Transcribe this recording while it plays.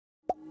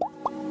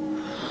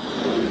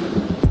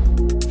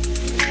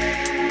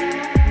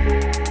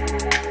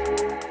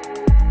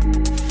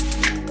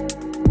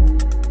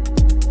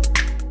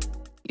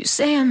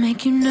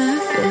make you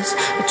nervous,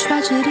 a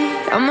tragedy,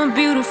 I'm a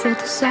beautiful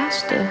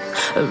disaster,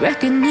 a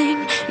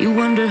reckoning, you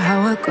wonder how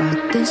I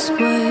got this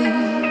way.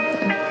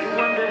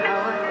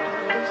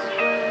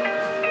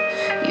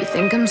 You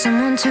think I'm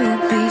someone to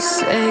be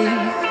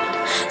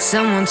saved,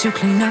 someone to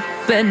clean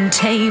up and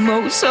tame.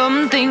 Oh,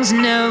 some things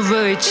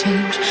never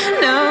change,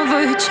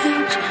 never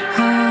change.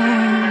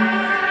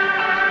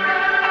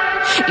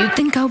 You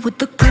think I would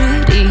look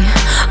pretty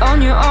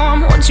on your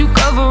arm once you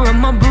cover up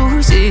my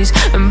bruises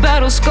and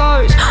battle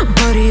scars,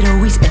 but it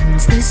always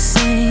ends the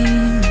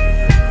same.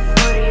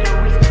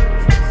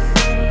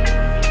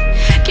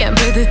 Can't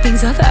bear the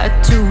things I've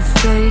had to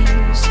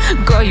face,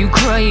 got you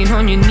crying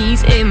on your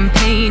knees in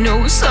pain.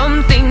 Oh,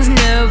 some things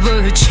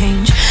never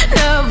change,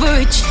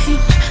 never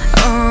change.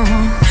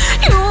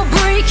 You'll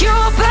break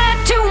your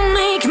back to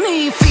make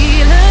me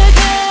feel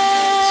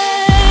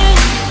again,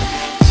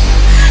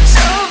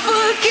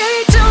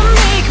 suffocate to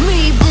make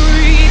me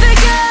breathe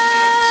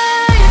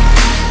again,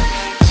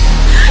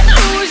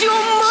 lose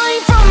your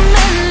mind from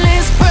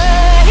endless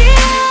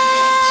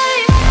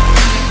pain.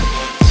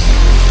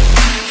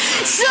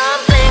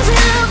 Some things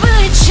never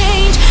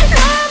change,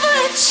 never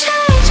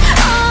change.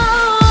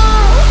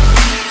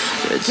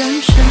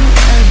 Redemption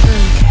ever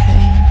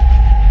came.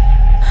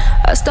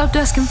 I stopped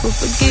asking for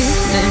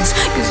forgiveness,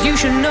 cause you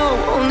should know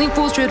only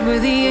fools tread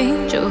with the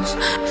angels.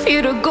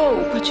 Fear to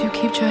go, but you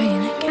keep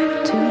trying to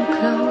get too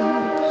close.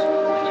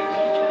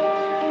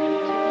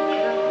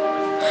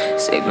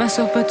 Save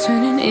myself by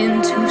turning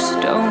into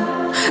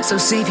stone, so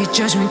save your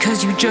judgment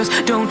cause you just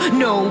don't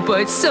know.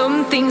 But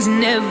some things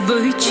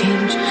never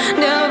change,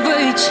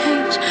 never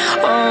change.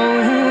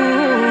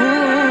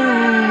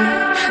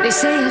 They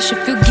say I should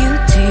feel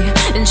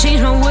guilty and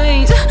change my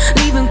ways,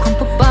 leaving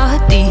crumpled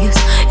bodies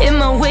in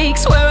my wake.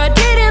 Swear I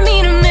didn't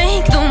mean to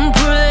make them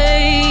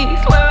break,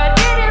 swear I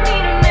didn't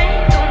mean to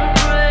make them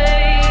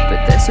break. But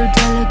they're so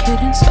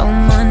delicate and so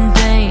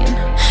mundane,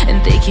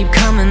 and they keep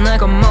coming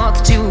like a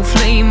moth to a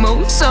flame.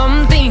 Oh,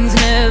 some things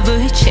never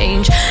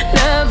change,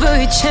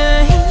 never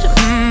change.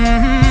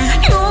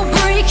 You'll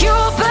break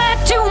your back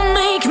to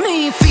make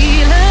me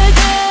feel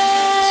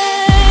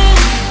again,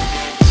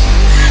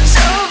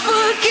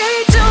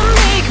 suffocate to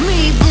make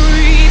me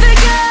breathe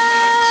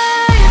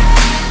again,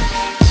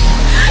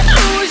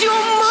 lose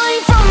your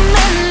mind from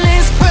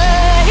endless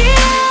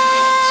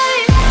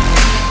pain.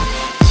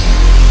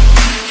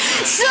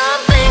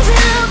 Some things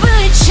never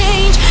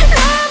change,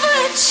 never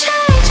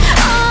change.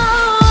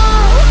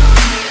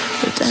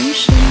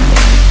 Redemption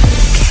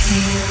never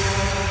came.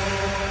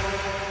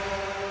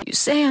 You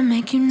say I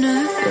make you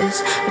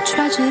nervous, a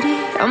tragedy,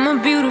 I'm a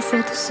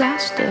beautiful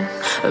disaster,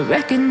 a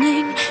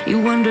reckoning, you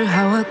wonder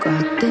how I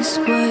got this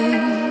way.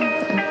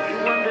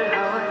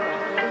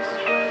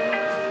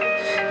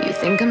 You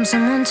think I'm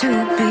someone to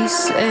be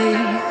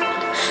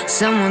saved,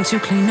 someone to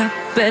clean up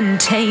and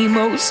tame.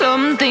 Oh,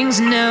 some things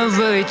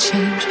never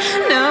change,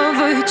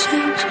 never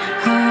change.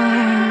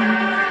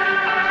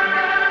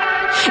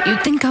 You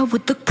think I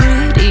would look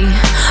pretty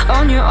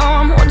on your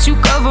arm once you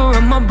cover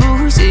up my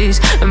bruises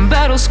and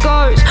battle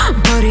scars,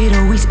 but it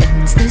always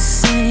ends the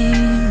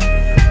same.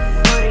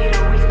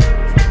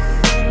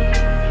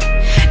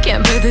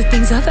 Can't bear the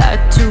things I've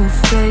had to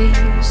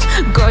face,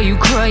 got you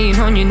crying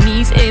on your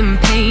knees in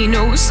pain.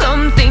 Oh,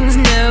 some things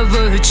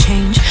never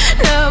change,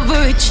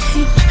 never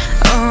change.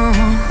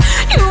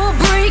 You'll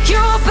break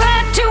your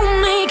back to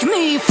make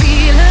me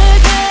feel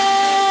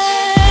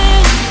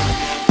again,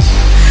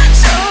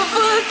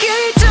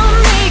 suffocate to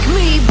make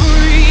me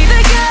breathe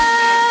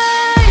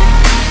again,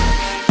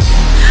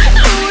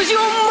 lose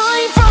your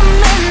mind from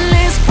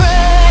endless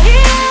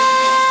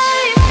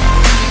pain.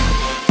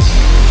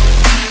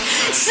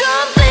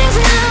 Some things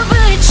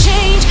never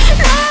change,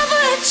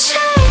 never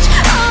change.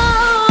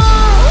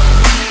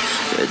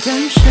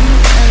 Redemption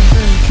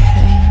ever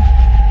came.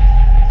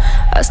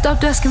 I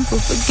stopped asking for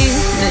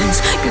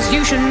forgiveness, cause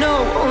you should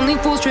know only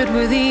fools tread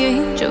with the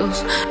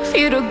angels.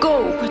 Fear to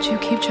go, but you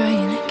keep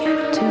trying to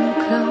get too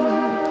close.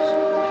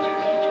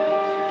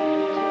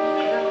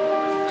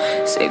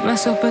 Save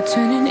myself by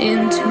turning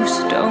into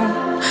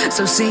stone,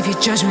 so save your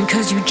judgment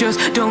cause you just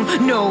don't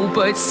know.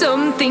 But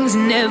some things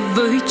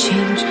never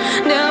change,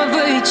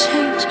 never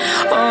change.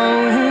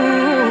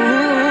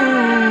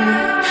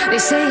 They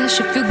say I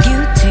should feel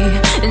guilty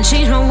and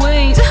change my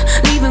ways,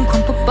 leaving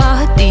crumpled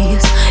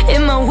bodies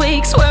in my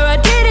wake. Swear I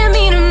didn't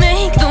mean to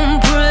make them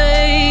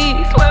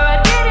break, swear I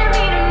didn't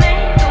mean to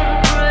make them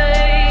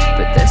break.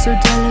 But they're so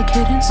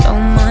delicate and so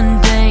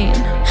mundane,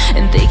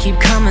 and they keep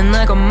coming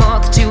like a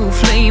moth to a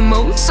flame.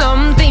 Oh,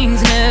 some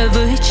things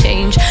never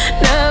change,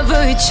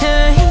 never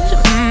change.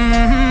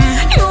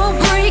 You'll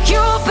break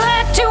your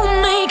back to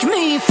make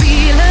me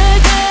feel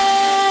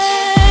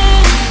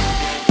again,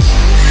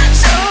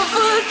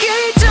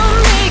 suffocate to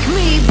make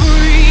me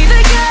breathe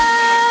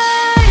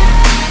again,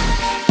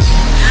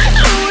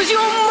 lose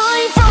your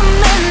mind from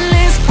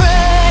endless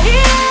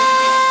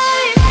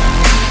pain.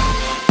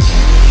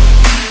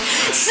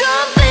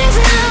 Some things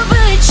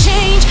never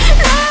change,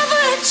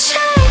 never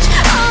change.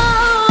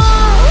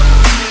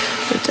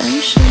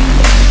 Redemption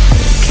never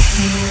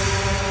came.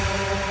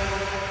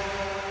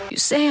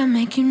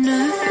 make you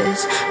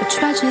nervous? A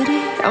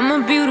tragedy, I'm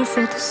a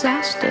beautiful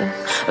disaster.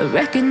 A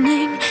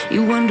reckoning,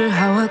 you wonder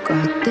how I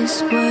got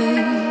this way.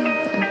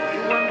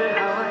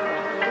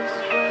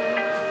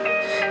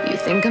 You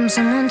think I'm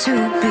someone to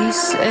be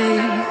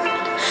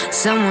saved,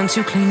 someone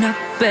to clean up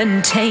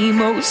and tame.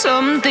 Oh,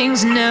 some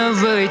things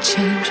never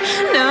change,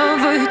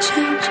 never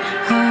change.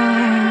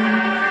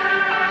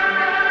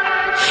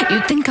 You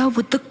think I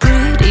would look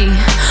pretty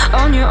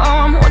on your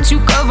arm once you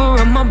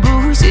cover up my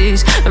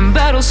bruises and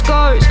battle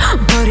scars,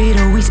 but it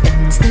always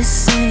ends the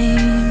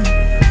same.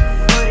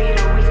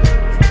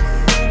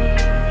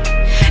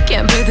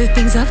 Can't bear the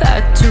things I've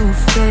had to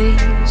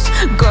face,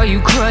 got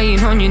you crying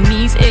on your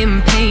knees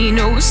in pain.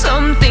 Oh,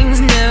 some things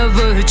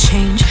never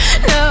change,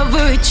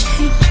 never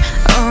change.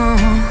 Oh,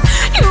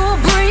 you'll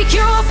break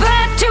your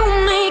back to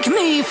make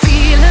me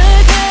feel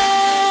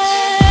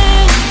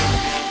again,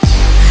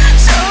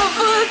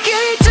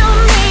 suffocate to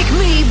make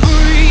me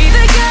breathe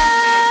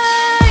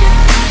again,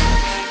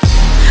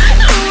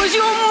 lose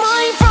your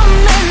mind from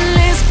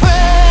endless pain.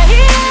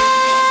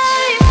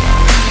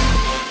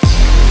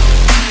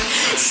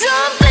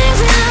 Some things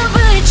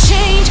never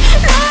change,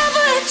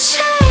 never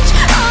change.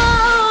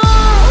 Oh,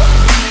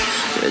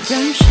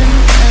 redemption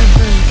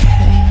never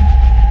came.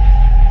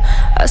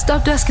 I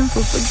stopped asking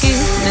for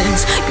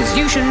forgiveness, cause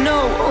you should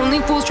know only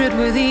fools tread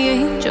where the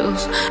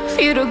angels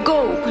fear to go,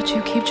 but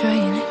you keep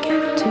trying to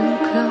get too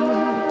close.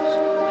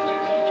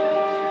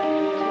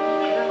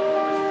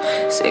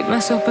 Save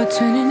myself by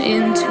turning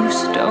into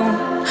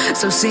stone,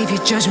 so save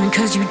your judgment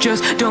cause you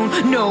just don't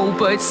know.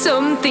 But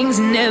some things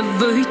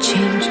never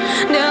change,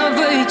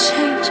 never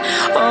change.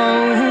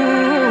 Oh,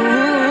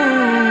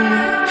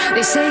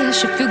 they say I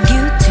should feel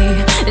guilty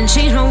and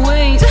change my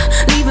ways,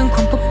 leaving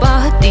crumpled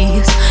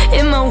bodies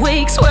in my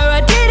wake. Swear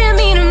I didn't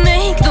mean to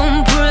make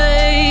them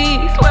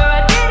break, swear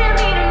I didn't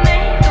mean to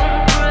make them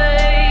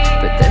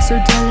break. But they're so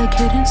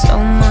delicate and so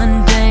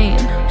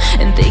mundane,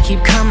 and they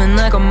keep coming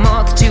like a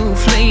moth to a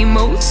flame.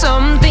 Oh,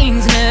 some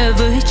things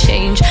never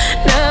change,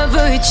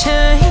 never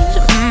change.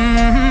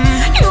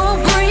 You'll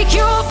break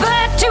your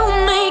back to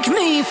make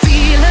me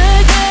feel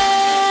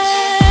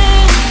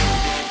again,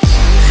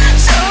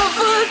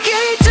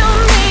 suffocate to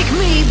make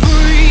me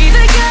breathe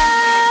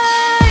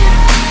again,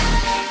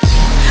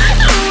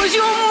 lose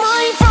your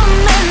mind from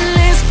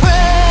endless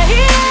pain.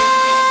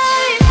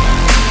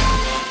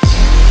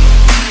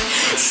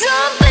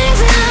 Some things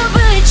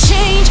never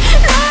change,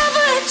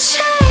 never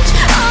change.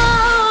 Oh,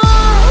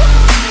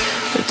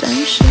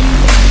 redemption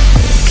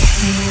never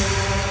came.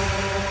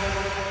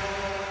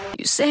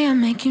 You say I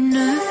make you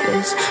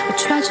nervous, a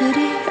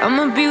tragedy, I'm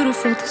a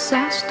beautiful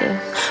disaster.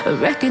 A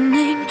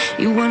reckoning,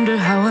 you wonder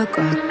how I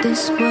got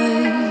this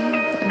way.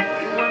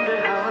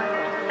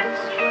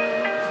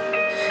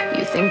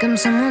 You think I'm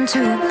someone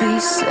to be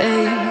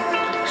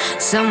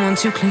saved, someone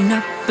to clean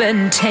up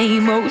and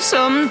tame. Oh,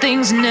 some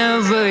things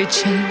never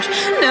change,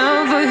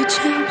 never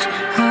change.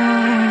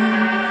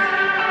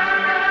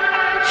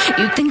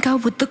 You think I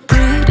would look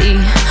pretty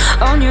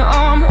on your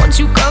arm once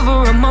you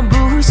cover up my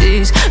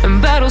bruises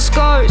and battle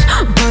scars,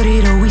 but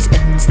it always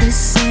ends the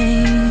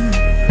same.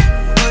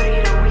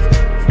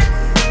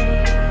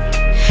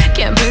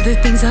 Can't bear the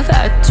things I've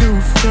had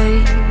to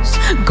face,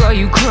 got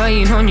you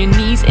crying on your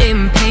knees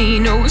in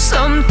pain. Oh,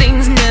 some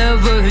things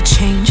never